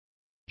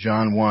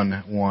John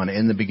 1:1.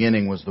 In the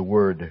beginning was the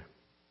Word,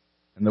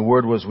 and the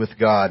Word was with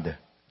God,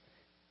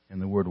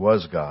 and the Word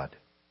was God.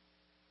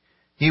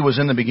 He was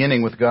in the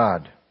beginning with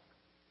God.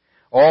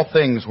 All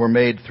things were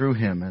made through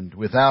Him, and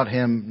without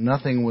Him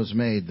nothing was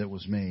made that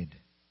was made.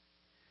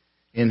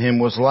 In Him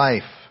was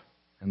life,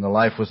 and the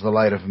life was the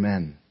light of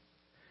men.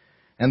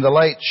 And the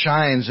light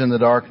shines in the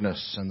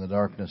darkness, and the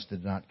darkness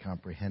did not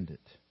comprehend it.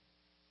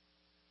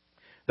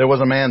 There was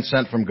a man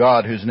sent from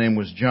God whose name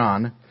was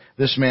John.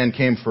 This man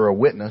came for a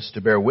witness,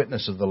 to bear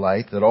witness of the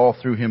light, that all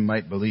through him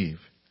might believe.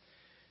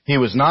 He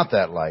was not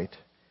that light,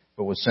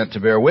 but was sent to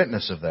bear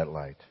witness of that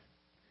light.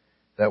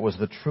 That was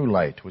the true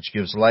light, which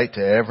gives light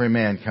to every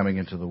man coming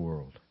into the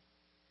world.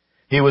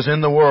 He was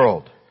in the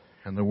world,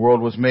 and the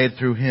world was made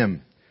through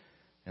him,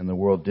 and the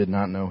world did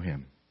not know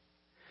him.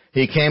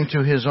 He came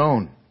to his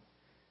own,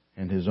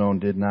 and his own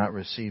did not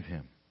receive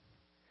him.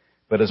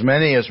 But as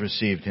many as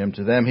received him,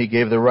 to them he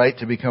gave the right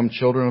to become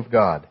children of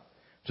God,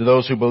 to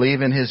those who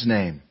believe in his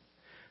name,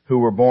 who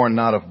were born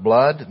not of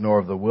blood, nor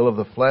of the will of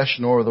the flesh,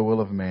 nor of the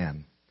will of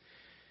man,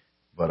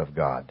 but of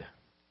God.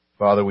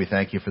 Father, we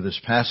thank you for this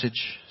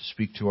passage.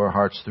 Speak to our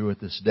hearts through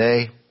it this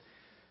day.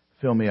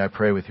 Fill me, I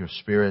pray, with your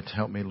Spirit.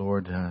 Help me,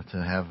 Lord,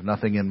 to have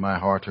nothing in my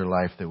heart or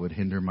life that would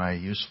hinder my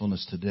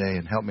usefulness today,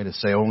 and help me to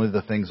say only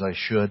the things I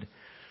should,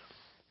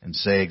 and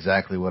say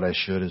exactly what I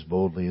should as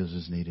boldly as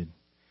is needed.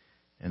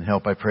 And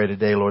help, I pray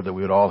today, Lord, that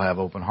we would all have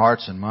open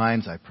hearts and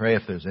minds. I pray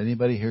if there's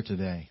anybody here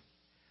today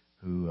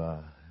who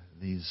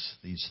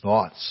these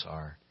thoughts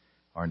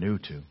are new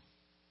to,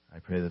 I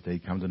pray that they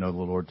come to know the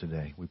Lord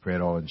today. We pray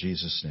it all in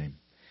Jesus' name.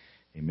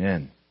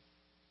 Amen.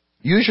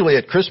 Usually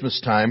at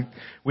Christmas time,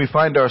 we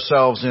find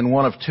ourselves in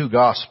one of two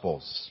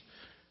Gospels.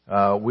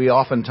 We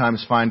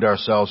oftentimes find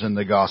ourselves in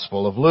the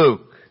Gospel of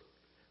Luke.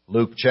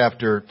 Luke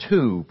chapter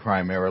 2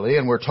 primarily,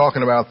 and we're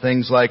talking about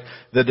things like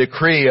the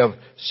decree of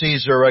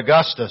Caesar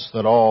Augustus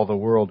that all the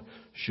world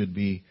should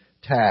be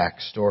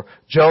taxed, or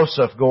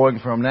Joseph going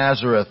from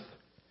Nazareth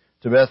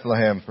to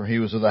Bethlehem, for he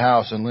was of the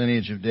house and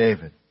lineage of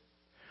David.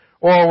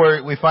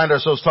 Or we find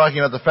ourselves talking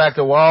about the fact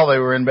that while they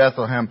were in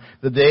Bethlehem,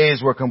 the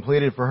days were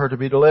completed for her to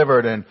be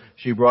delivered, and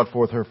she brought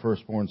forth her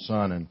firstborn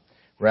son and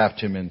wrapped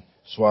him in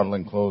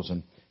swaddling clothes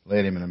and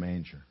laid him in a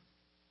manger.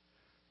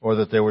 Or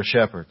that there were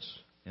shepherds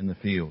in the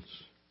fields,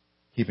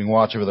 keeping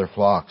watch over their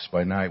flocks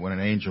by night, when an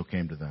angel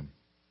came to them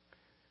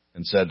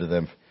and said to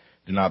them,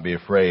 "Do not be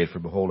afraid, for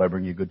behold, I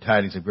bring you good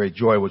tidings of great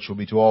joy, which will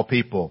be to all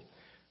people.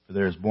 For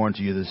there is born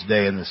to you this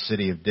day in the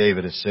city of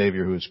David a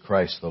Savior, who is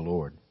Christ the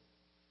Lord."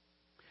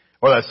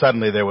 Or that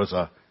suddenly there was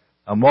a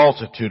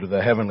multitude of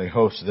the heavenly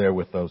hosts there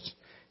with those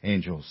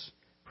angels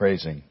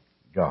praising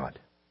God.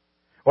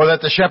 Or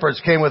that the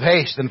shepherds came with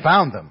haste and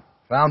found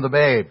the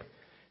babe,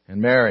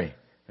 and Mary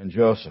and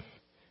Joseph,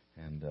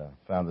 and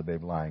found the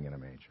babe lying in a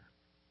manger.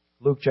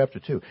 Luke chapter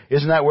 2.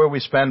 Isn't that where we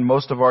spend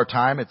most of our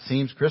time, it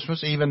seems,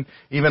 Christmas? Even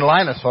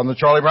Linus on the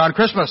Charlie Brown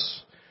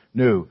Christmas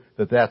knew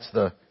that that's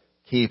the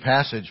key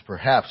passage,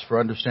 perhaps, for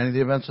understanding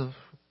the events of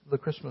the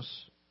Christmas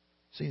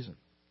season.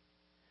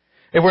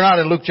 If we're not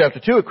in Luke chapter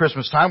 2 at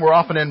Christmas time, we're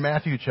often in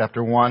Matthew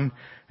chapter 1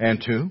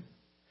 and 2.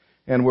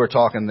 And we're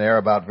talking there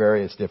about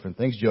various different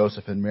things.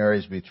 Joseph and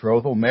Mary's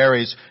betrothal,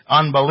 Mary's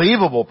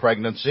unbelievable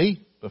pregnancy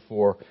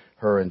before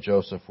her and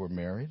Joseph were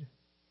married.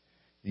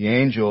 The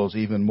angel's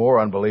even more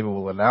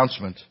unbelievable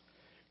announcement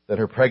that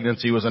her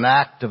pregnancy was an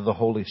act of the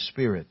Holy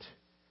Spirit,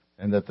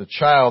 and that the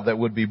child that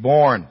would be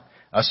born,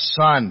 a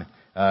son,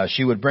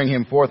 she would bring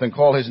him forth and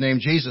call his name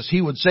Jesus.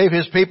 He would save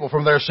his people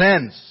from their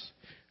sins.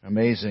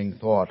 Amazing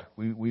thought.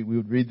 We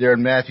would read there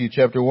in Matthew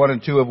chapter 1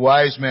 and 2 of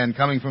wise men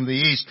coming from the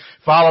east,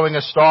 following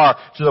a star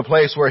to the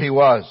place where he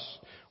was,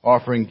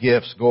 offering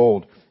gifts,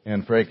 gold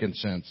and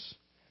frankincense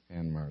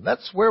and myrrh.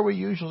 That's where we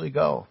usually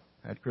go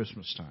at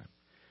Christmas time.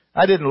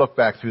 I didn't look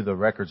back through the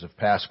records of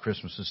past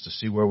Christmases to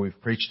see where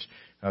we've preached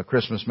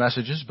Christmas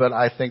messages, but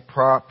I think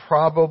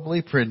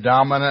probably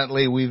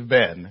predominantly we've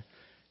been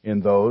in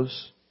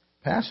those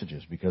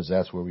passages, because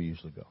that's where we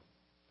usually go.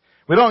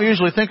 We don't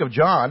usually think of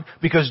John,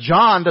 because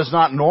John does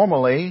not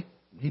normally,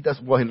 he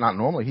doesn't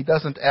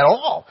at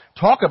all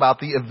talk about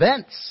the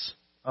events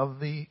of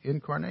the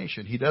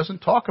incarnation. He doesn't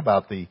talk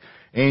about the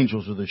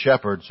angels or the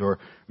shepherds or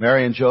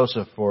Mary and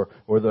Joseph or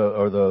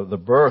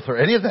the birth or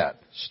any of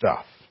that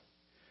stuff.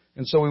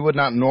 And so we would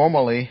not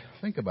normally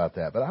think about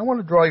that. But I want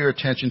to draw your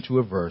attention to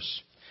a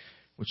verse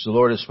which the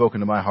Lord has spoken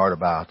to my heart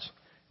about,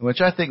 and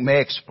which I think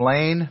may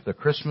explain the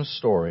Christmas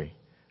story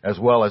as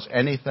well as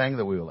anything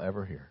that we will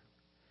ever hear.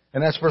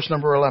 And that's verse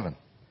number 11.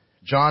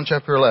 John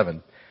chapter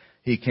 11.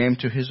 He came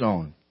to his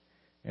own,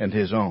 and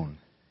his own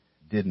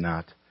did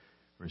not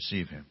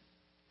receive him.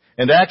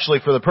 And actually,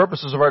 for the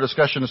purposes of our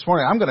discussion this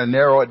morning, I'm going to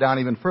narrow it down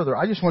even further.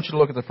 I just want you to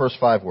look at the first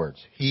 5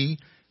 words. He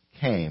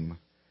came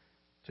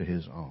to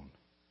his own.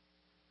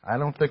 I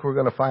don't think we're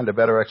going to find a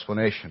better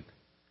explanation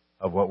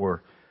of what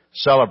we're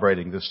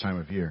celebrating this time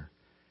of year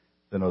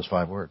than those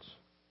 5 words.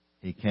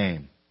 He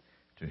came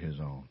to his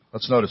own.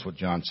 Let's notice what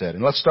John said.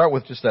 And let's start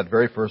with just that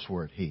very first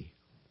word, he.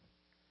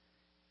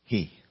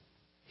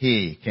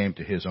 He came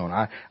to His own.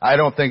 I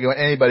don't think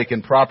anybody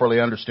can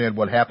properly understand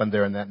what happened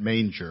there in that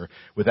manger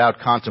without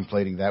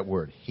contemplating that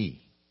word,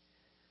 He.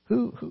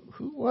 Who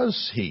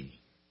was He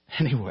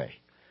anyway?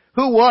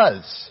 Who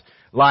was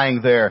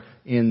lying there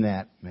in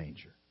that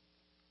manger?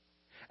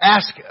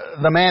 Ask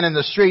the man in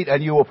the street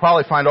and you will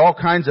probably find all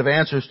kinds of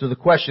answers to the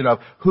question of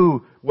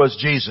who was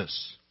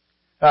Jesus.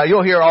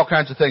 You'll hear all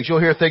kinds of things. You'll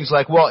hear things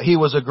like, well, He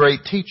was a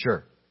great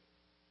teacher.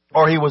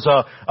 Or He was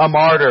a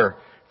martyr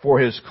for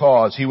His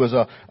cause. He was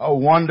a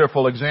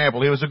wonderful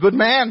example. He was a good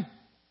man.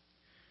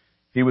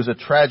 He was a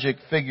tragic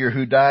figure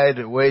who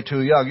died way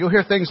too young. You'll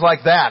hear things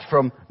like that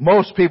from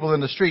most people in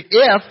the street,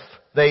 if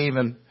they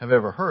even have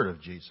ever heard of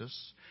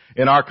Jesus.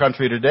 In our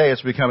country today,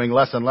 it's becoming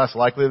less and less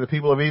likely that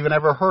people have even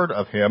ever heard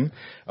of Him,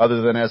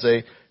 other than as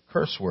a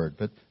curse word.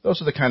 But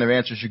those are the kind of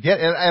answers you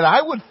get. And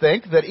I would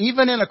think that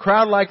even in a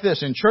crowd like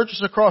this, in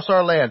churches across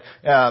our land,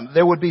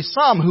 there would be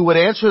some who would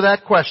answer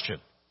that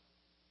question.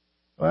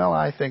 Well,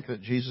 I think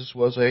that Jesus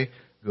was a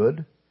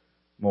good,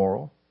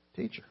 moral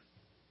teacher.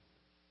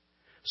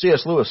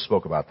 C.S. Lewis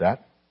spoke about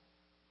that.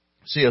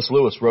 C.S.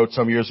 Lewis wrote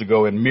some years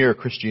ago in Mere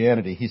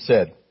Christianity, he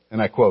said,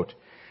 and I quote,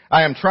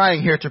 "I am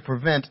trying here to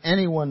prevent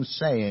anyone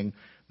saying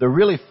the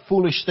really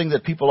foolish thing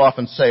that people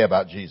often say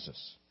about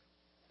Jesus.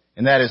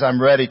 And that is,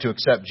 I'm ready to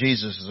accept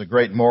Jesus as a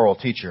great moral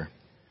teacher,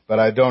 but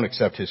I don't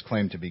accept His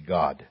claim to be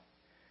God.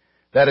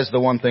 That is the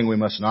one thing we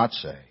must not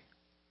say.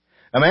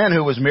 A man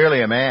who was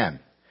merely a man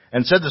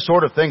and said the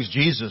sort of things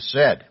Jesus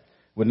said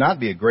would not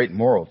be a great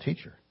moral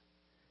teacher.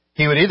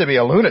 He would either be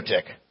a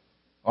lunatic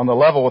on the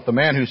level with the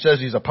man who says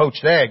he's a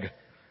poached egg,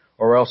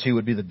 or else he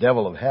would be the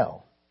devil of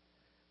hell.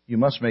 You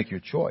must make your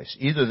choice.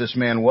 Either this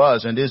man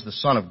was and is the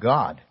Son of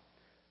God,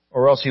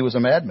 or else he was a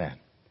madman,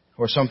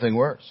 or something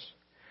worse.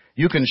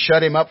 You can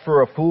shut him up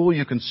for a fool,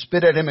 you can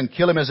spit at him and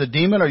kill him as a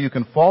demon, or you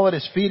can fall at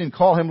his feet and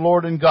call him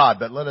Lord and God.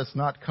 But let us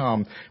not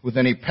come with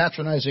any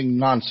patronizing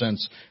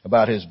nonsense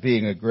about his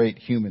being a great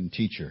human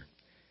teacher.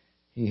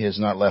 He has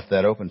not left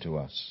that open to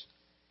us.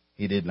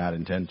 He did not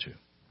intend to."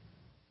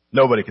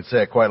 Nobody could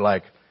say it quite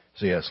like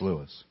C.S.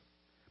 Lewis.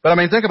 But I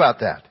mean, think about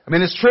that. I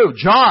mean, it's true.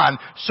 John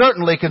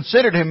certainly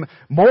considered him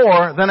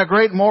more than a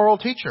great moral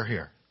teacher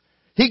here.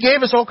 He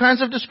gave us all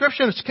kinds of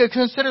descriptions.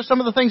 Consider some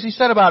of the things he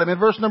said about him. In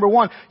verse number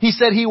 1, he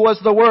said He was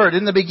the Word.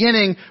 In the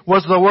beginning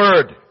was the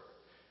Word.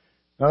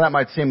 Now that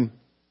might seem,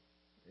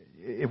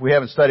 if we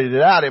haven't studied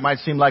it out, it might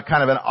seem like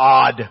kind of an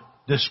odd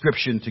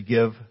description to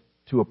give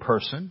to a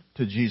person,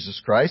 to Jesus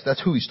Christ.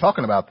 That's who he's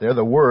talking about there.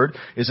 The Word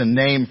is a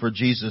name for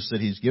Jesus that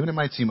He's given. It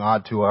might seem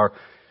odd to our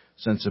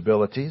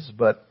sensibilities,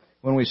 but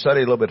when we study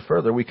a little bit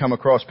further, we come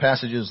across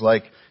passages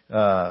like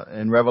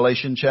in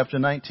Revelation chapter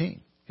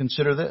 19.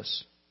 Consider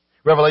this.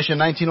 Revelation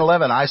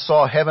 19:11, "I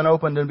saw heaven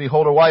opened, and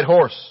behold a white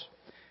horse,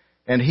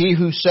 and He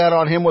who sat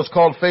on him was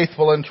called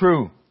Faithful and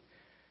True.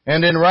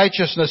 And in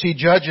righteousness He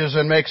judges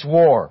and makes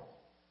war.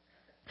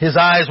 His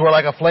eyes were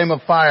like a flame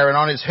of fire, and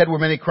on His head were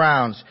many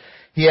crowns.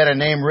 He had a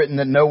name written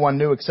that no one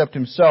knew except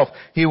Himself.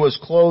 He was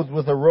clothed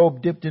with a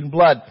robe dipped in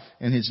blood,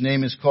 and His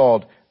name is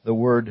called the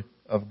Word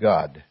of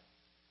God.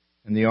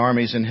 And the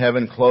armies in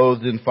heaven,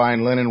 clothed in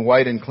fine linen,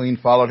 white and clean,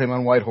 followed Him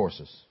on white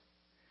horses.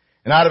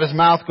 And out of His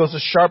mouth goes a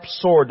sharp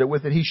sword, that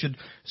with it He should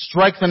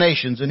strike the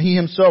nations, and He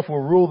Himself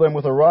will rule them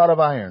with a rod of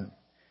iron.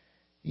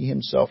 He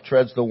Himself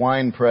treads the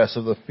winepress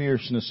of the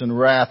fierceness and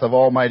wrath of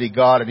Almighty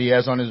God, and He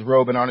has on His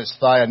robe and on His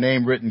thigh a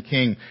name written,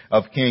 King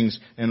of Kings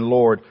and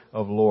Lord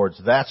of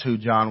Lords." That's who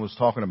John was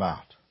talking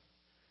about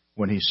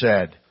when he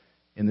said,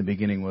 "In the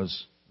beginning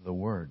was the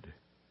Word."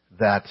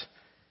 That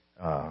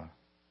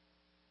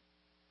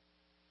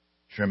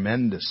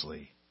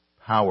tremendously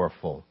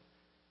powerful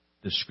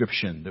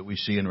description that we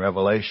see in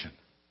Revelation.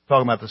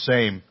 Talking about the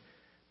same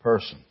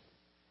person.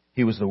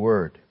 He was the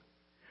Word.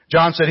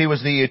 John said He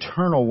was the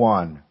Eternal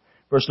One.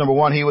 Verse number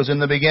 1, He was in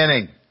the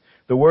beginning.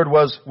 The Word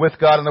was with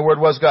God, and the Word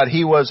was God.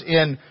 He was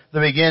in the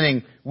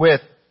beginning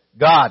with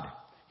God.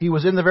 He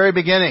was in the very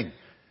beginning.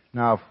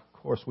 Now, of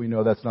course, we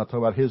know that's not talking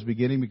about His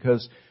beginning,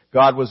 because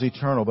God was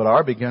eternal. But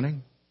our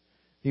beginning,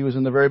 He was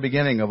in the very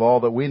beginning of all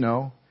that we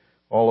know.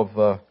 All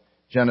of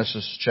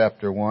Genesis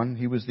chapter 1.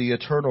 He was the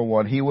Eternal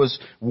One. He was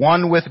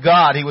one with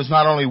God. He was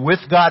not only with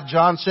God,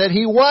 John said,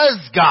 He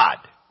was God.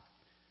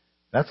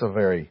 That's a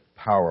very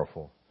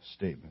powerful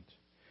statement.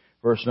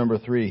 Verse number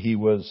 3, He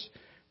was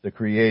the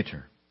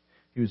Creator.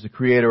 He was the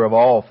Creator of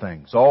all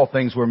things. All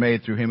things were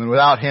made through Him, and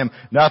without Him,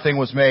 nothing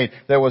was made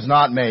that was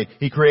not made.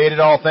 He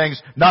created all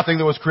things. Nothing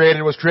that was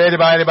created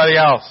by anybody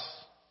else.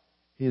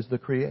 He is the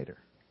Creator.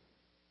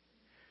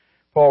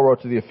 Paul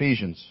wrote to the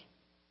Ephesians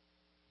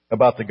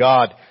about the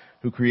God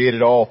who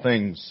created all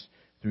things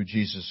through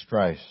Jesus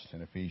Christ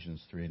in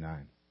Ephesians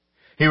 3:9.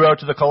 He wrote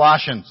to the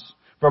Colossians,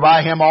 "For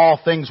by Him all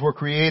things were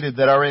created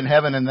that are in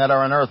heaven and that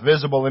are on earth,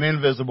 visible and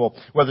invisible,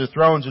 whether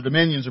thrones or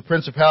dominions or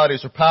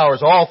principalities or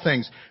powers, all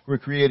things were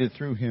created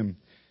through Him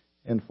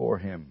and for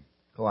Him."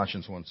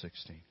 Colossians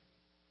 1:16.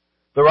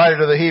 The writer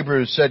to the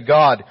Hebrews said,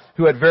 "God,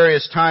 who at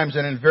various times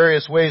and in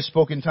various ways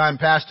spoke in time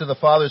past to the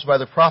fathers by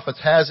the prophets,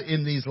 has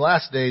in these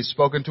last days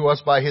spoken to us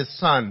by His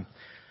Son,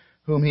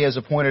 whom He has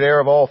appointed heir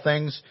of all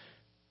things,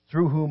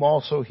 through whom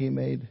also he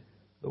made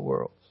the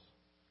worlds.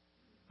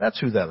 That's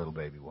who that little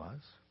baby was.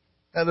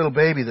 That little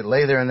baby that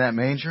lay there in that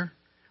manger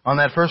on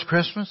that first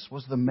Christmas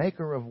was the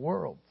maker of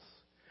worlds.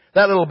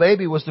 That little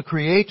baby was the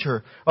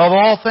creator of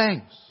all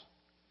things.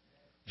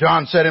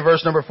 John said in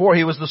verse number 4,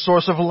 he was the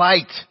source of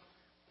light.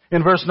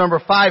 In verse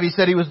number 5, he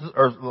said he was,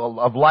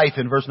 of life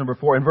in verse number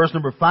 4. In verse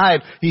number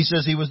 5, he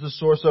says he was the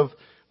source of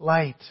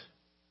light.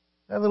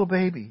 That little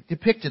baby,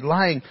 depicted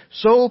lying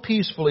so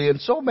peacefully in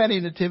so many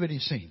nativity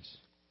scenes,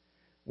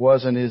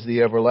 was and is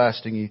the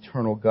everlasting,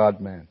 eternal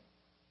God-man.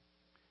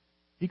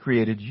 He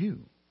created you.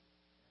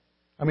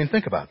 I mean,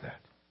 think about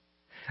that.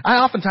 I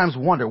oftentimes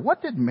wonder,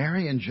 what did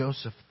Mary and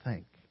Joseph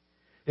think?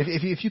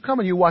 If you come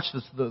and you watch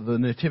the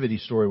Nativity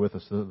story with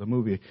us, the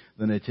movie,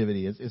 The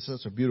Nativity, it's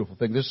such a beautiful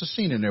thing. There's a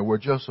scene in there where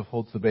Joseph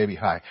holds the baby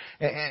high.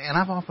 And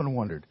I've often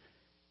wondered,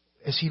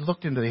 as he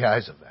looked into the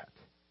eyes of that,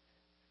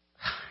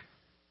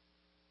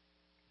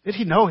 did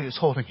he know he was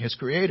holding his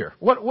Creator?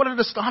 What an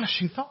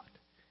astonishing thought.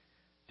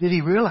 Did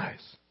he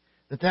realize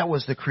that that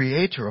was the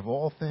Creator of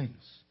all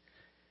things?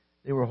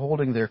 They were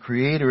holding their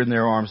Creator in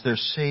their arms, their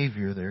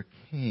Savior, their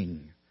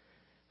King.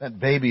 That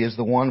baby is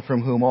the one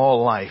from whom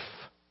all life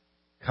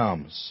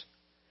comes.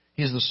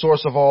 He's the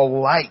source of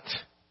all light.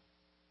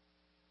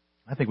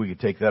 I think we could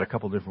take that a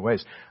couple different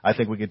ways. I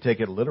think we could take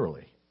it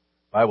literally.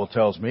 The Bible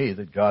tells me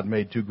that God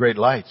made two great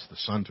lights, the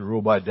sun to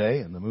rule by day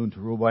and the moon to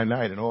rule by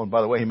night. And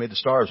by the way, He made the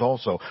stars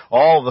also.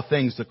 All the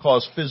things that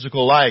cause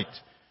physical light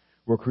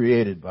were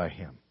created by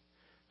Him.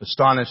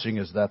 Astonishing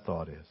as that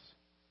thought is.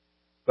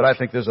 But I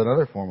think there's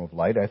another form of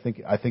light. I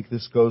think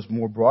this goes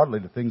more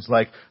broadly to things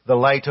like the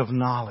light of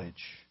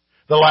knowledge,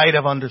 the light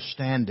of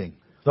understanding,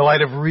 the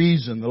light of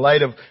reason, the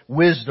light of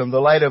wisdom, the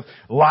light of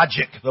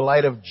logic, the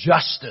light of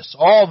justice.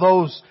 All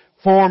those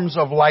forms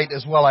of light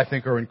as well, I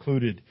think, are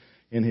included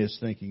in his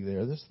thinking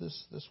there. This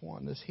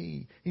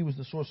He. He was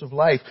the source of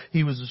life.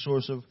 He was the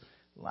source of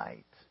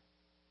light.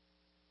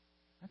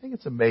 I think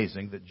it's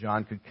amazing that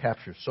John could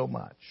capture so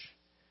much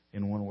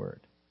in one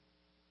word.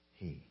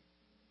 He.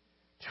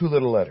 Two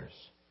little letters.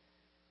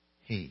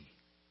 He.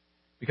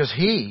 Because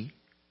He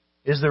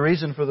is the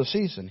reason for the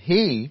season.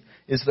 He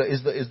is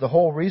the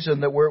whole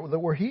reason that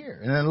we're here.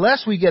 And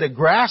unless we get a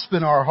grasp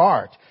in our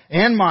heart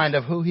and mind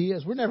of who He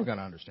is, we're never going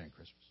to understand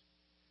Christmas.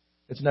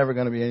 It's never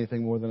going to be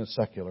anything more than a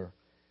secular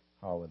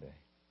holiday.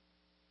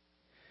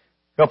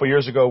 A couple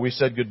years ago, we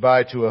said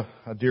goodbye to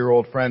a dear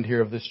old friend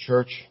here of this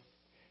church,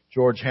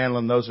 George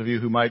Hanlon. Those of you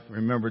who might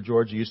remember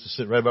George, he used to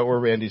sit right about where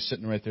Randy's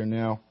sitting right there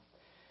now.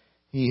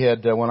 He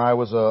had, when I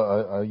was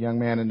a young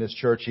man in this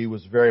church, he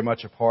was very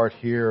much a part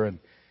here, and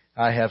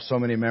I have so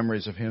many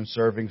memories of him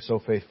serving so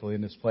faithfully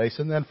in this place.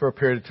 And then for a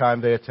period of time,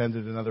 they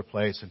attended another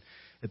place. And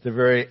at the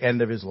very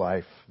end of his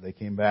life, they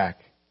came back.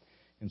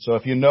 And so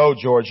if you know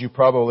George, you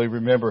probably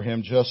remember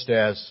him just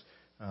as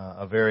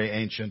a very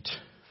ancient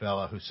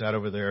fella who sat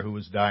over there who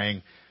was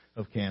dying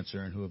of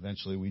cancer and who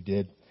eventually we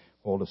did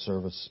hold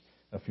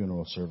a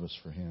funeral service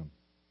for him.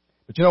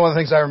 But you know, one of the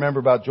things I remember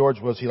about George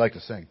was he liked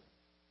to sing.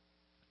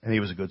 And he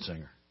was a good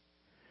singer.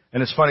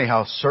 And it's funny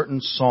how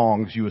certain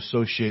songs you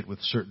associate with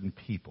certain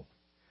people.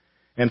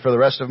 And for the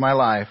rest of my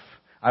life,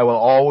 I will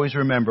always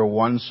remember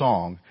one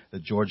song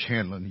that George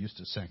Hanlon used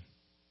to sing.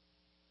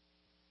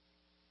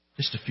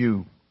 Just a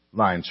few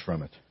lines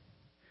from it. It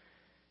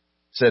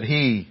said,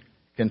 He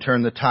can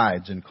turn the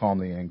tides and calm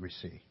the angry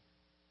sea.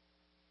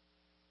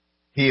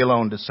 He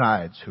alone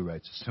decides who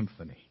writes a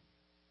symphony.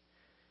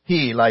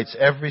 He lights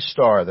every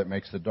star that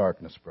makes the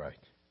darkness bright.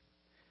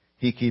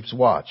 He keeps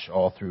watch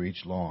all through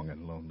each long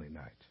and lonely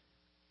night.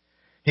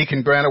 He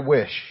can grant a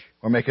wish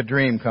or make a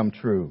dream come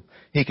true.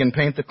 He can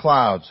paint the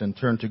clouds and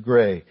turn to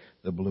gray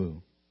the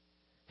blue.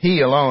 He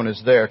alone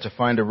is there to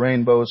find a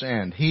rainbow's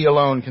end. He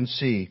alone can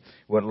see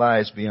what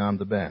lies beyond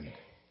the bend.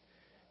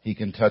 He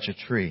can touch a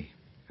tree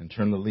and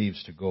turn the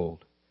leaves to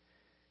gold.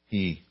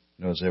 He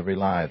knows every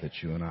lie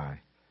that you and I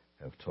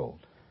have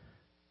told.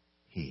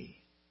 He.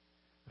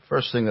 The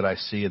first thing that I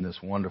see in this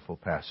wonderful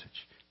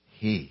passage,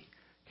 He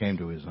came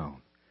to His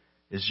own,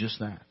 is just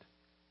that.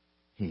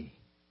 He.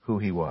 Who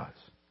He was.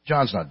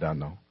 John's not done,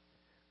 though.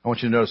 I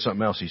want you to notice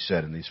something else he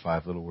said in these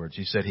 5 little words.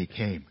 He said He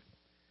came.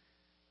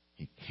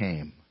 He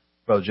came.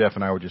 Brother Jeff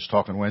and I were just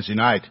talking Wednesday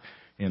night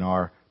in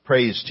our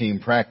praise team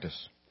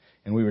practice,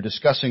 and we were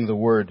discussing the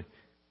word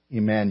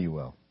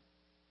Emmanuel.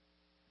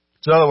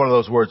 It's another one of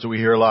those words that we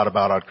hear a lot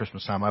about at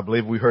Christmas time. I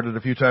believe we heard it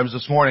a few times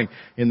this morning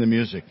in the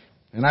music.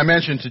 And I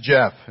mentioned to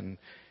Jeff, and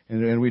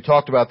we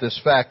talked about this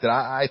fact that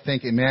I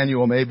think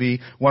Emmanuel may be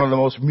one of the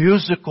most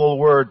musical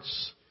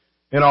words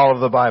in all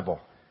of the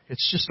Bible.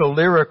 It's just a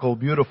lyrical,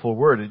 beautiful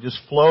word. It just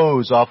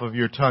flows off of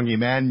your tongue,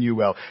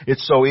 Emmanuel.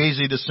 It's so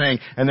easy to sing,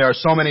 and there are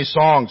so many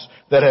songs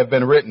that have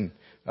been written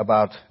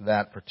about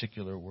that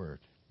particular word.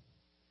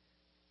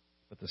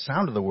 But the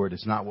sound of the word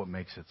is not what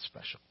makes it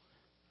special.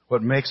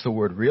 What makes the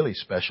word really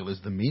special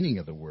is the meaning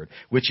of the word,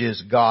 which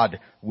is God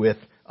with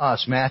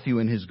us. Matthew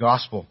in his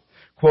gospel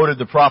quoted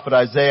the prophet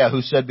Isaiah,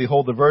 who said,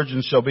 Behold, the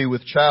virgin shall be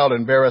with child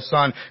and bear a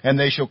son, and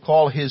they shall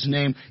call his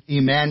name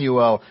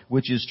Emmanuel,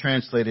 which is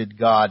translated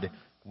God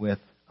with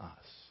us.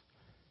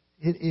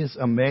 It is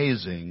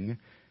amazing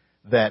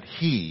that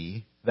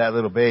he, that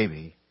little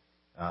baby,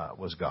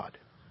 was God.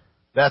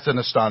 That's an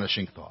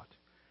astonishing thought.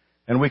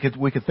 And we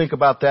could think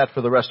about that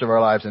for the rest of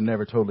our lives and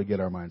never totally get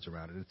our minds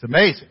around it. It's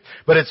amazing.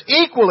 But it's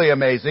equally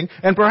amazing,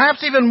 and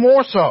perhaps even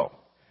more so,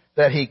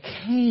 that he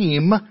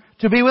came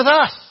to be with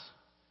us.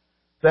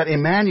 That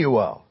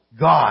Emmanuel,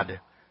 God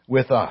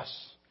with us,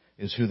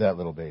 is who that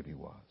little baby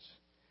was.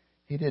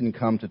 He didn't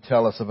come to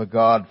tell us of a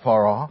God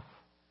far off,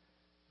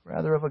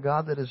 rather of a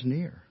God that is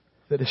near,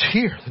 that is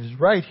here, that is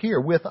right here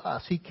with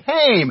us. He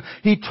came.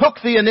 He took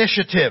the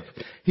initiative.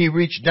 He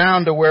reached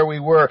down to where we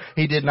were.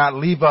 He did not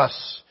leave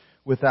us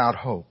without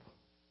hope.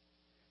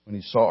 When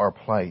he saw our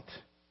plight,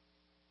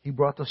 he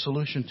brought the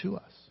solution to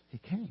us. He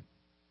came.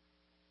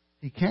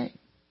 He came.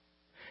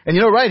 And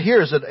you know, right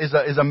here is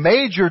a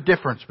major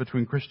difference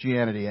between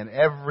Christianity and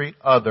every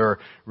other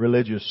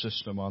religious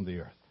system on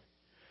the earth.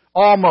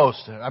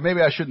 Almost,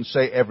 maybe I shouldn't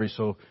say every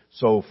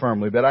so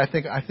firmly, but I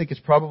think it's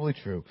probably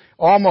true.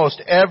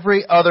 Almost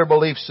every other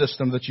belief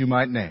system that you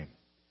might name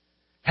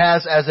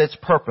has as its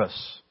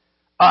purpose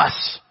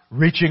us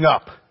reaching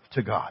up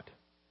to God.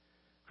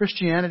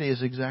 Christianity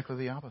is exactly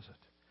the opposite.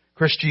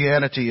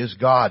 Christianity is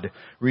God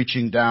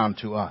reaching down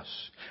to us.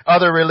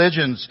 Other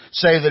religions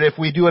say that if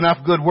we do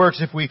enough good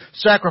works, if we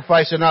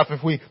sacrifice enough,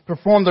 if we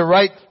perform the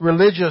right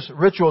religious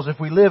rituals, if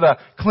we live a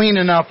clean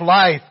enough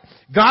life,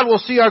 God will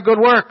see our good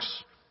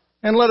works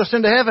and let us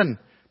into heaven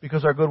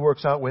because our good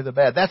works outweigh the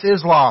bad. That's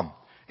Islam.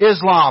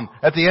 Islam,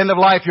 at the end of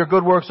life, your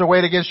good works are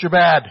weighed against your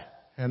bad.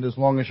 And as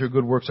long as your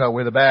good works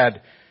outweigh the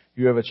bad,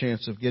 you have a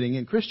chance of getting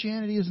in.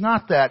 Christianity is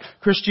not that.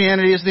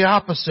 Christianity is the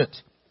opposite.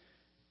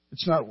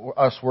 It's not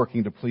us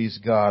working to please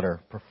God or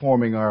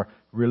performing our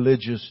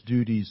religious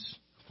duties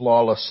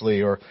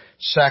flawlessly or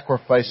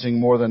sacrificing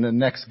more than the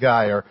next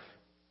guy or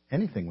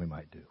anything we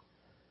might do.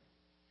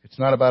 It's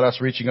not about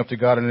us reaching up to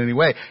God in any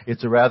way.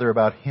 It's rather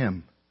about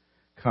Him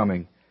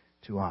coming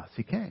to us.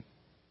 He came.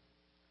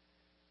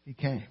 He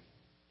came.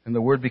 And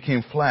the Word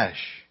became flesh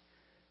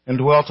and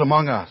dwelt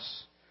among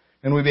us.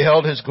 And we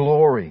beheld His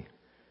glory.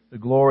 The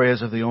glory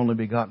as of the only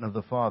begotten of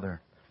the Father,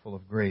 full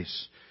of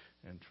grace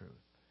and truth.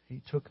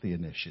 He took the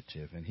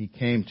initiative and He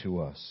came to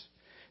us.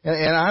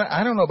 And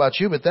I don't know about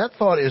you, but that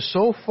thought is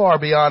so far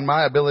beyond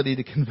my ability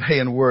to convey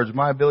in words,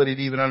 my ability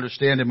to even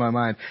understand in my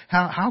mind.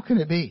 How can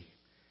it be?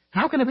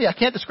 How can it be? I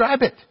can't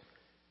describe it.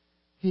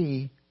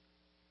 He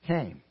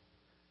came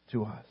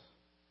to us.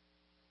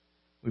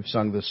 We've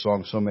sung this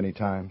song so many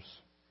times.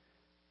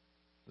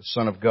 The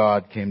Son of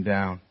God came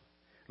down,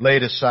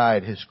 laid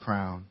aside His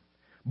crown,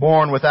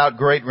 born without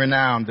great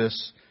renown,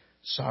 this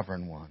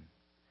sovereign one.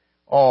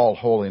 All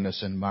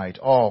holiness and might,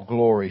 all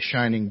glory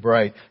shining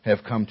bright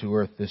have come to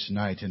earth this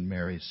night in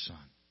Mary's Son.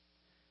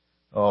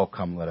 Oh,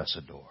 come let us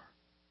adore.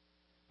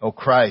 O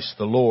Christ,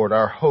 the Lord,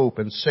 our hope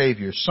and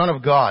Savior, Son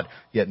of God,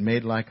 yet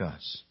made like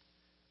us.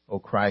 O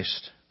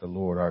Christ, the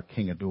Lord, our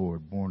King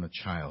adored, born a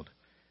child,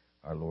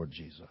 our Lord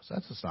Jesus.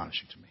 That's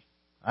astonishing to me.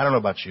 I don't know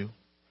about you.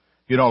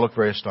 You don't look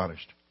very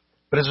astonished.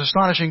 But it's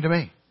astonishing to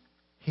me.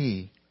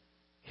 He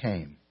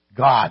came.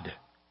 God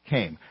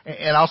came.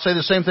 And I'll say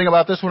the same thing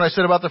about this one I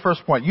said about the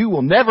first point. You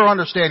will never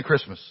understand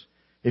Christmas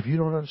if you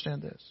don't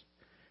understand this.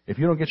 If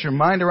you don't get your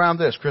mind around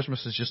this,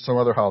 Christmas is just some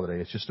other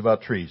holiday. It's just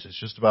about trees. It's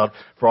just about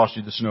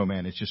Frosty the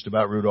Snowman. It's just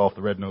about Rudolph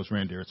the Red-Nosed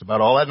Reindeer. It's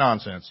about all that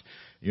nonsense.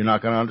 You're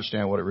not going to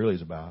understand what it really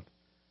is about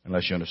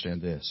unless you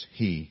understand this.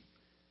 He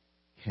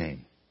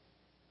came.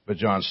 But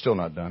John's still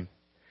not done.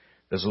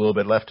 There's a little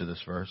bit left to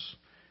this verse.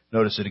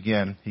 Notice it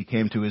again. He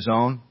came to His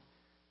own,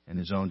 and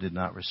His own did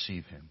not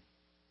receive Him.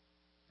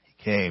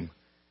 He came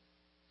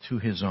to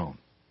His own.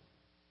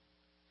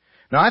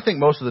 Now, I think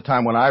most of the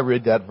time when I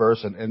read that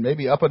verse, and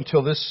maybe up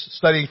until this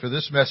studying for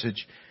this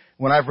message,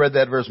 when I've read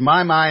that verse,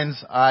 my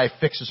mind's eye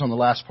fixes on the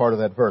last part of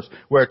that verse,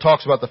 where it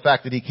talks about the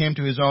fact that He came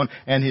to His own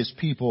and His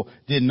people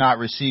did not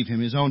receive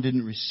Him. His own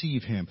didn't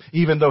receive Him.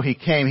 Even though He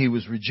came, He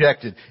was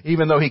rejected.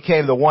 Even though He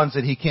came, the ones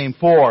that He came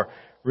for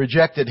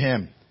rejected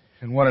Him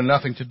and wanted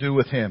nothing to do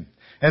with Him.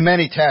 And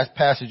many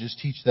passages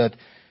teach that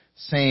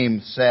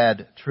same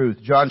sad truth.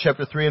 John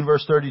chapter 3 and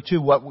verse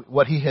 32,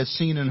 what He has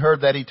seen and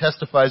heard, that He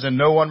testifies, and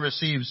no one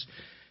receives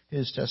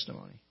His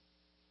testimony.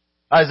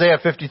 Isaiah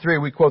 53,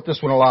 we quote this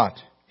one a lot.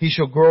 He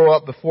shall grow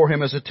up before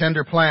Him as a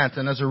tender plant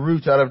and as a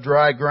root out of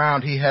dry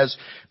ground. He has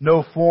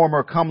no form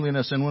or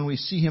comeliness, and when we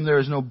see Him there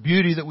is no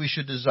beauty that we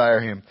should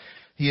desire Him.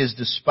 He is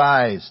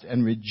despised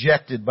and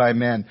rejected by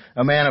men,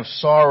 a man of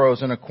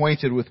sorrows and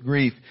acquainted with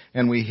grief,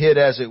 and we hid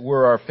as it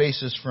were our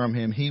faces from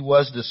Him. He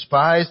was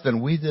despised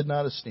and we did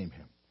not esteem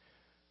Him.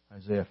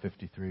 Isaiah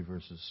 53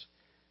 verses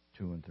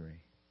 2 and 3.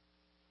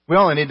 We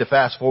only need to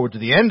fast forward to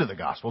the end of the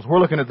Gospels. We're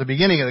looking at the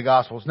beginning of the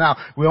Gospels now.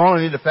 We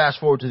only need to fast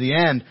forward to the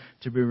end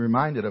to be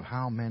reminded of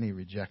how many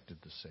rejected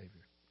the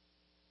Savior.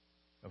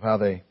 Of how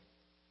they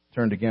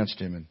turned against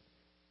Him and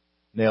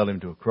nailed Him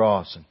to a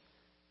cross and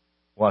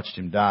watched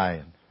Him die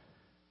and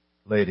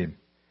laid Him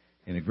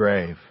in a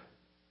grave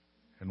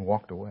and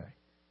walked away.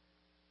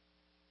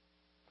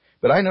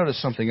 But I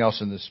noticed something else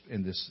in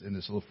this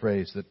little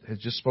phrase that has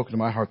just spoken to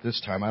my heart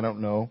this time. I don't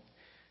know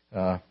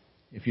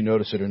if you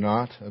notice it or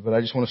not, but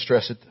I just want to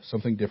stress it,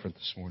 something different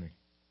this morning.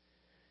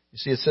 You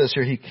see, it says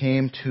here, He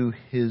came to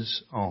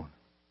His own.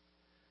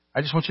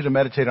 I just want you to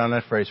meditate on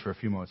that phrase for a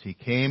few moments. He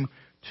came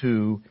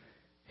to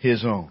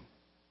His own.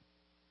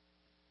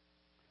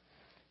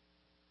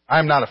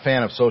 I'm not a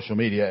fan of social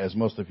media, as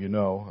most of you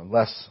know,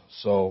 less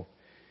so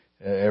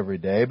every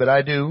day, but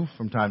I do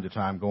from time to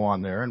time go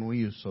on there, and we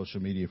use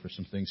social media for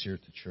some things here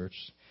at the church.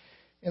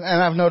 And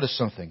I've noticed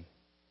something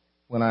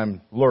when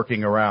I'm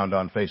lurking around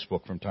on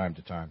Facebook from time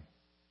to time.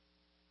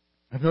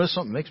 I've noticed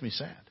something that makes me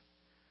sad.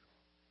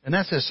 And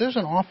that's this. There's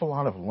an awful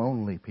lot of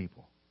lonely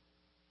people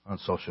on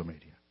social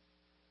media.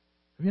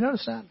 Have you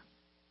noticed that?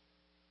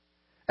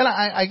 And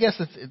I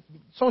guess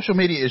social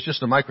media is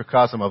just a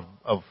microcosm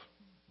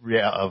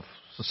of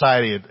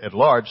society at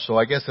large, so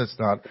I guess that's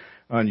not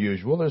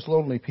unusual. There's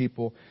lonely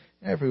people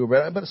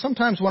everywhere. But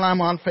sometimes when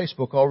I'm on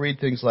Facebook, I'll read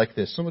things like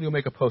this. Somebody will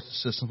make a post that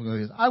says something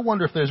like this. I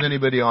wonder if there's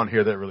anybody on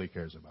here that really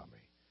cares about me.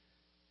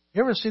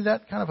 You ever see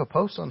that kind of a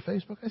post on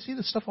Facebook? I see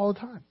this stuff all the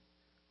time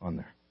on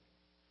there.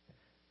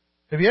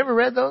 Have you ever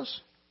read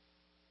those?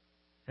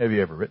 Have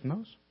you ever written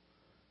those?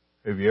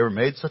 Have you ever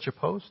made such a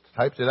post,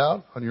 typed it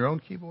out on your own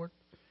keyboard?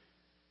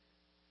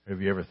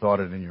 Have you ever thought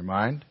it in your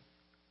mind,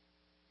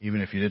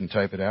 even if you didn't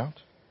type it out?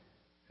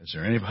 Is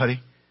there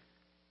anybody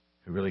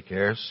who really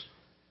cares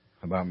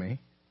about me?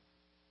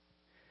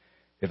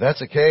 If that's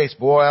the case,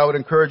 boy, I would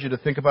encourage you to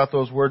think about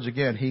those words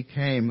again. He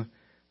came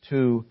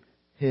to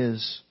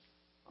His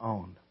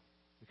own.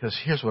 Because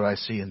here's what I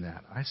see in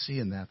that. I see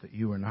in that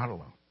you are not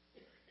alone.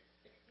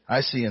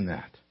 I see in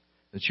that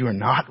you are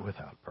not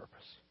without purpose.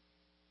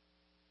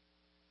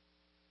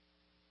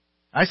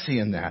 I see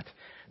in that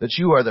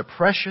you are the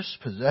precious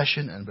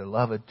possession and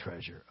beloved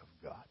treasure of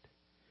God.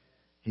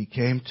 He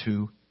came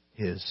to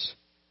His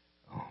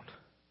own.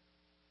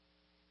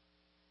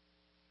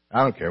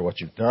 I don't care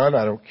what you've done.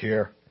 I don't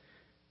care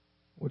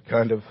what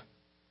kind of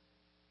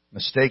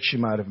mistakes you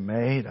might have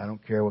made. I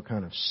don't care what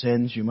kind of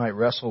sins you might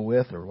wrestle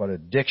with or what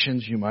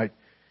addictions you might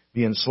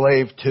be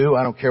enslaved to.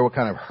 I don't care what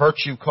kind of hurt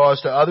you've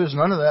caused to others.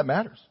 None of that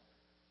matters.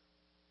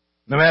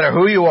 No matter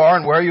who you are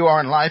and where you are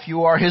in life,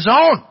 you are His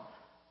own.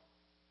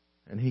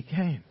 And He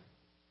came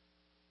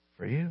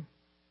for you.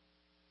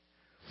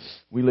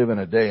 We live in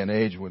a day and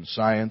age when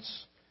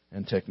science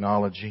and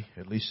technology,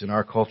 at least in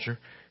our culture,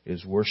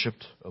 is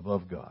worshipped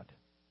above God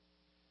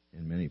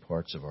in many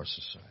parts of our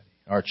society.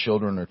 Our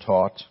children are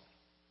taught,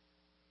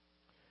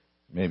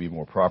 maybe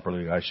more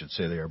properly I should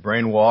say they are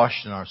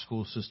brainwashed in our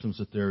school systems,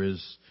 that there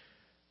is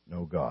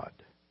no God.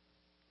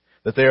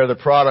 That they are the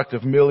product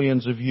of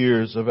millions of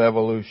years of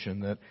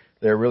evolution, that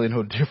they're really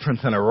no different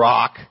than a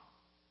rock,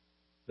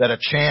 that a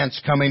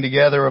chance coming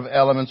together of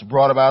elements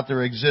brought about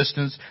their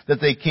existence, that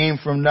they came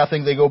from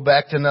nothing, they go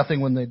back to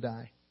nothing when they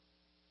die.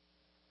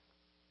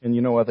 And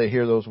you know what? They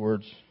hear those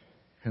words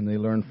and they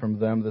learn from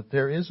them that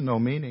there is no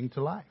meaning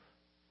to life.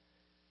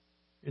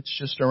 It's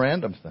just a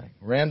random thing,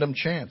 random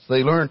chance.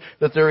 They learn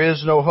that there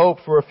is no hope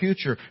for a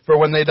future, for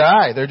when they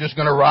die, they're just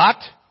going to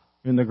rot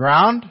in the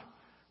ground,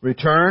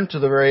 return to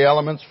the very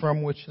elements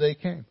from which they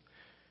came.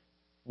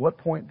 What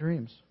point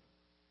dreams?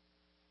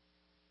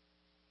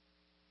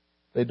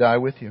 They die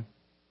with you.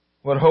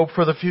 What hope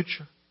for the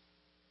future?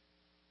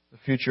 The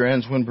future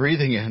ends when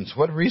breathing ends.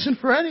 What reason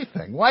for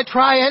anything? Why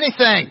try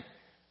anything?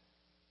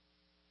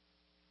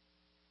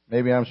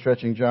 Maybe I'm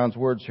stretching John's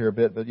words here a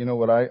bit, but you know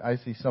what? I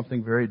see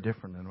something very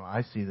different. And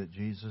I see that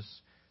Jesus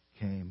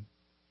came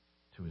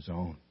to His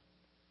own.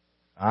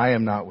 I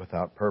am not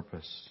without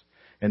purpose,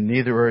 and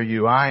neither are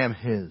you. I am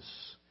His,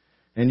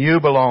 and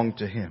you belong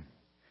to Him.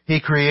 He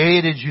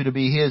created you to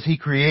be His. He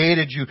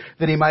created you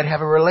that He might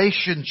have a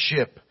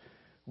relationship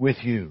with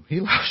you. He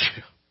loves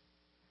you.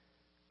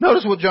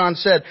 Notice what John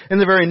said in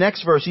the very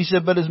next verse. He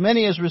said, "But as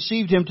many as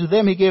received Him, to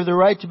them He gave the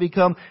right to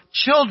become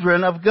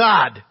children of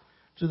God,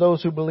 to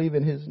those who believe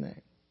in His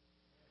name."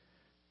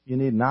 You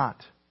need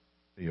not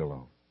be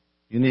alone.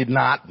 You need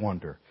not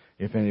wonder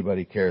if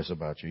anybody cares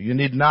about you. You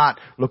need not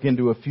look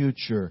into a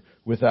future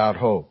without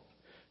hope.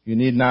 You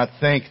need not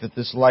think that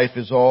this life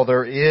is all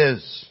there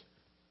is.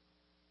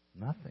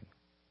 Nothing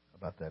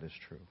about that is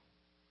true.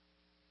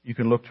 You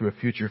can look to a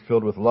future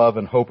filled with love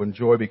and hope and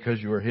joy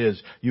because you are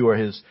His. You are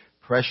His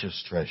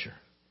precious treasure.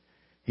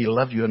 He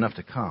loved you enough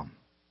to come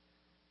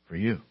for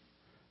you,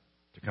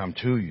 to come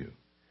to you,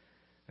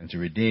 and to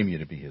redeem you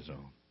to be His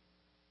own.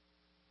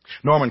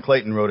 Norman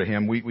Clayton wrote a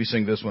hymn. We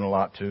sing this one a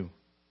lot too.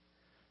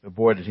 But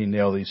boy, did he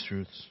nail these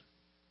truths.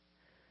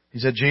 He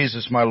said,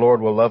 "Jesus, my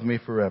Lord, will love me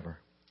forever.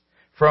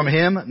 From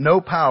Him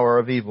no power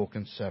of evil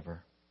can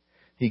sever.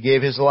 He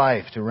gave His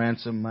life to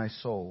ransom my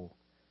soul.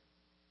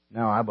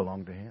 Now I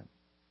belong to Him.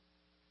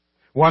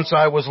 Once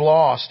I was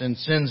lost in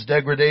sin's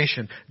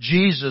degradation.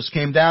 Jesus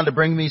came down to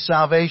bring me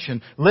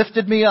salvation,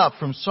 lifted me up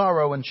from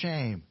sorrow and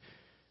shame.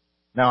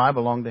 Now I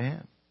belong to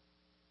Him.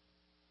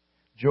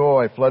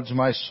 Joy floods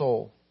my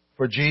soul,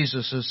 for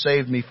Jesus has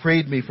saved me,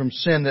 freed me from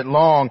sin that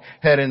long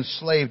had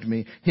enslaved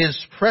me.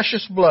 His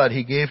precious blood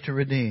He gave to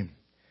redeem.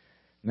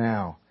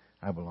 Now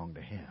I belong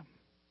to Him.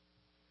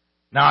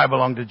 Now I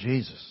belong to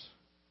Jesus.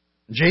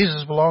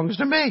 Jesus belongs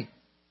to me.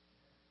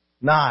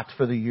 not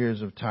for the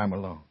years of time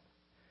alone,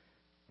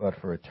 but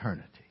for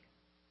eternity.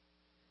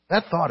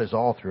 That thought is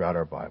all throughout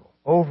our Bible.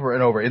 Over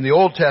and over. In the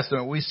Old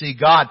Testament, we see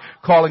God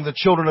calling the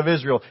children of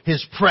Israel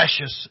His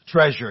precious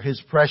treasure,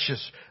 His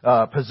precious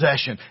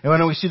possession. And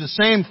when we see the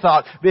same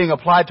thought being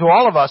applied to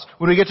all of us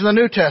when we get to the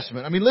New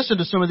Testament. I mean, listen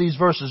to some of these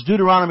verses.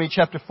 Deuteronomy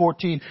chapter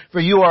 14, "For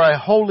you are a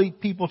holy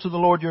people to the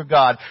Lord your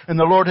God, and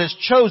the Lord has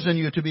chosen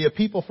you to be a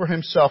people for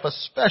Himself, a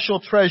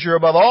special treasure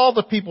above all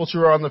the peoples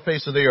who are on the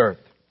face of the earth."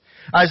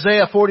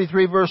 Isaiah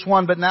 43 verse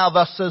 1, "But now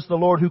thus says the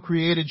Lord who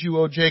created you,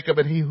 O Jacob,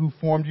 and He who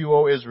formed you,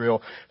 O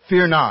Israel,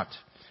 fear not.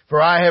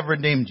 For I have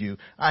redeemed you.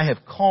 I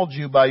have called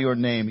you by your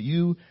name.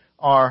 You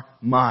are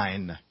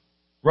mine."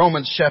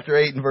 Romans chapter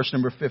 8 and verse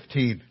number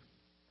 15.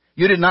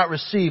 "You did not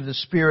receive the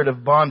spirit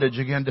of bondage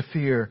again to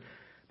fear,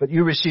 but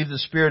you received the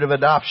spirit of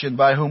adoption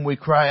by whom we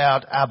cry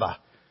out, Abba,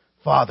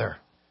 Father."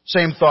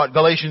 Same thought,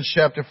 Galatians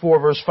chapter 4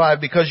 verse 5.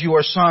 "Because you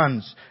are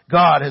sons,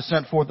 God has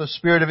sent forth the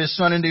Spirit of His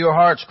Son into your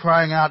hearts,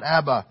 crying out,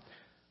 Abba,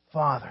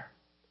 Father."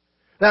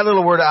 That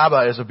little word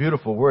Abba is a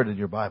beautiful word in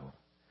your Bible.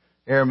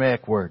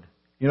 Aramaic word.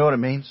 You know what it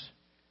means?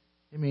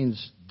 It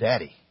means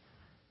daddy.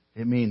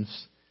 It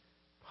means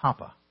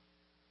papa.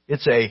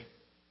 It's a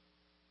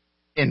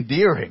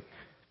endearing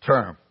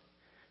term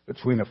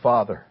between a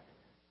father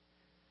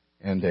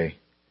and a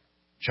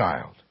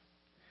child.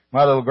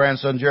 My little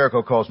grandson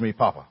Jericho calls me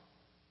Papa.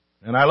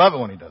 And I love it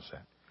when he does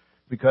that.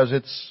 Because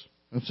it's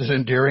an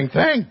endearing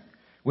thing.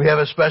 We have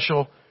a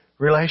special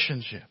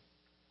relationship.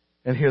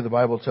 And here the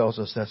Bible tells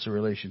us that's the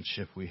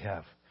relationship we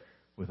have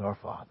with our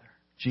Father.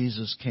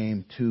 Jesus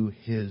came to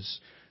His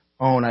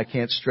own. I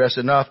can't stress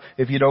enough,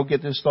 if you don't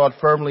get this thought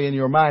firmly in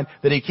your mind,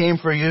 that He came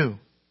for you.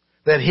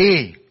 That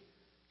He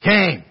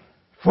came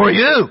for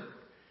you.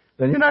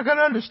 Then you're not going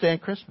to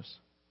understand Christmas.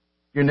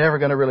 You're never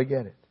going to really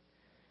get it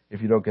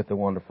if you don't get the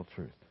wonderful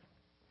truth.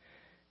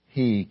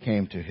 He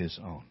came to His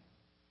own.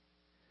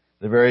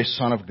 The very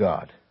Son of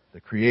God,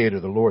 the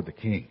Creator, the Lord, the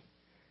King.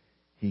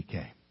 He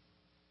came.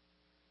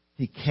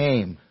 He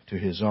came to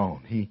His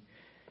own.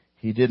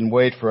 He didn't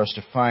wait for us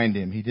to find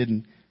Him. He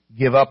didn't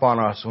give up on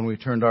us when we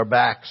turned our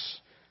backs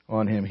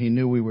on Him. He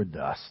knew we were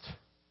dust.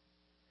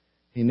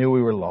 He knew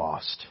we were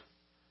lost.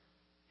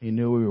 He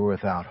knew we were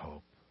without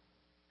hope.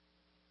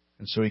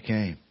 And so He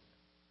came.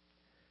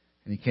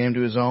 And He came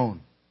to His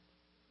own.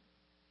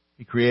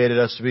 He created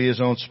us to be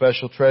His own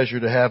special treasure,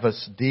 to have a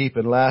deep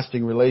and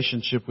lasting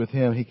relationship with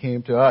Him. He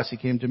came to us. He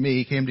came to me.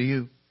 He came to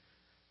you.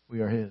 We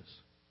are His.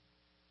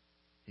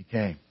 He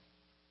came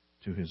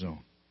to His own.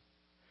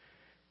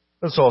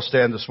 Let's all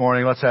stand this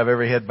morning. Let's have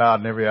every head bowed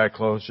and every eye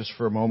closed just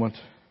for a moment.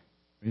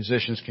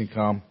 Musicians can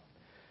come.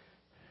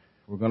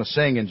 We're going to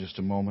sing in just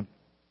a moment.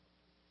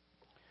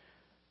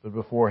 But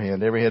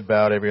beforehand, every head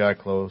bowed, every eye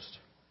closed.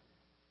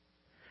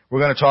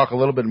 We're going to talk a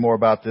little bit more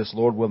about this,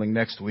 Lord willing,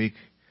 next week.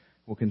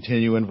 We'll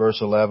continue in verse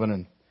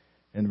 11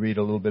 and read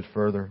a little bit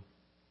further.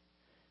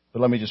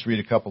 But let me just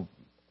read a couple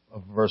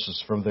of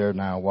verses from there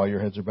now while your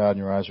heads are bowed and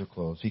your eyes are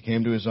closed. "He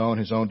came to His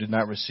own did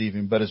not receive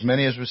Him. But as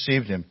many as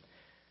received Him,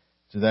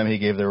 to them He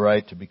gave the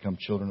right to become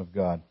children of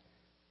God,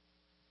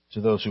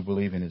 to those who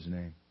believe in His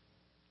name."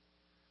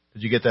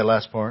 Did you get that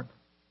last part?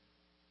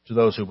 To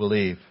those who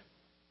believe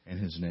in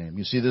His name.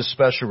 You see, this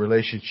special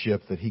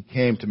relationship that He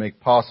came to make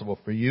possible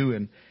for you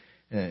and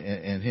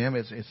Him,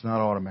 it's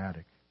not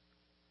automatic.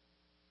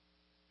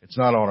 It's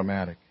not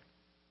automatic.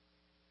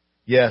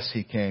 Yes,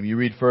 He came. You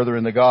read further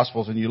in the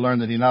Gospels and you learn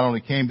that He not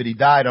only came, but He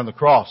died on the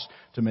cross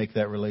to make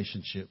that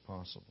relationship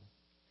possible.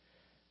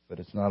 But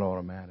it's not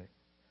automatic.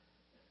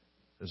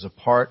 There's a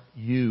part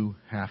you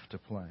have to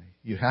play.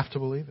 You have to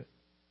believe it.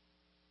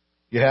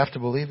 You have to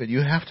believe it.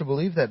 You have to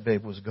believe that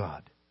babe was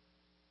God.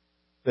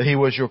 That He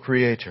was your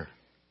Creator.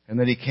 And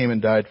that He came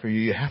and died for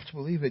you. You have to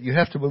believe it. You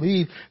have to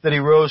believe that He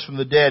rose from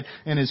the dead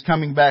and is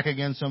coming back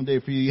again someday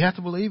for you. You have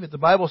to believe it. The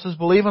Bible says,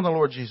 believe on the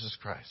Lord Jesus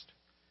Christ,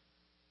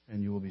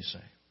 and you will be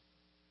saved.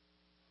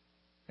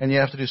 And you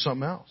have to do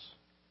something else.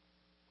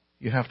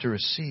 You have to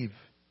receive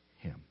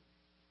Him.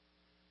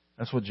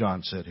 That's what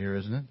John said here,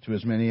 isn't it? To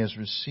as many as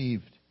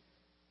received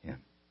Him.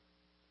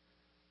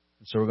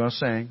 And so we're going to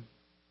sing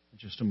in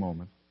just a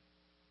moment.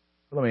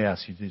 But let me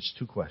ask you these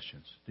two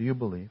questions. Do you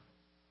believe?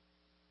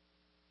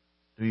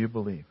 Do you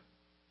believe?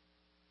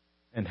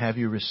 And have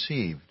you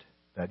received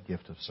that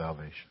gift of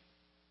salvation?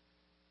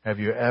 Have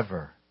you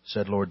ever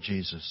said, Lord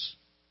Jesus,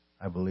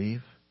 I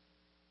believe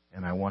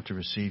and I want to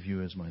receive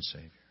You as my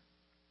Savior?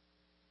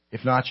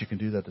 If not, you can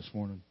do that this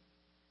morning.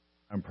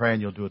 I'm praying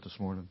you'll do it this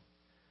morning.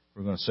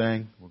 We're going to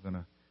sing. We're going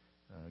to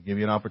give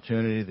you an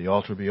opportunity. The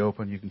altar will be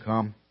open. You can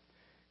come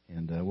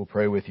and we'll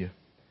pray with you.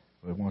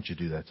 We want you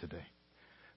to do that today.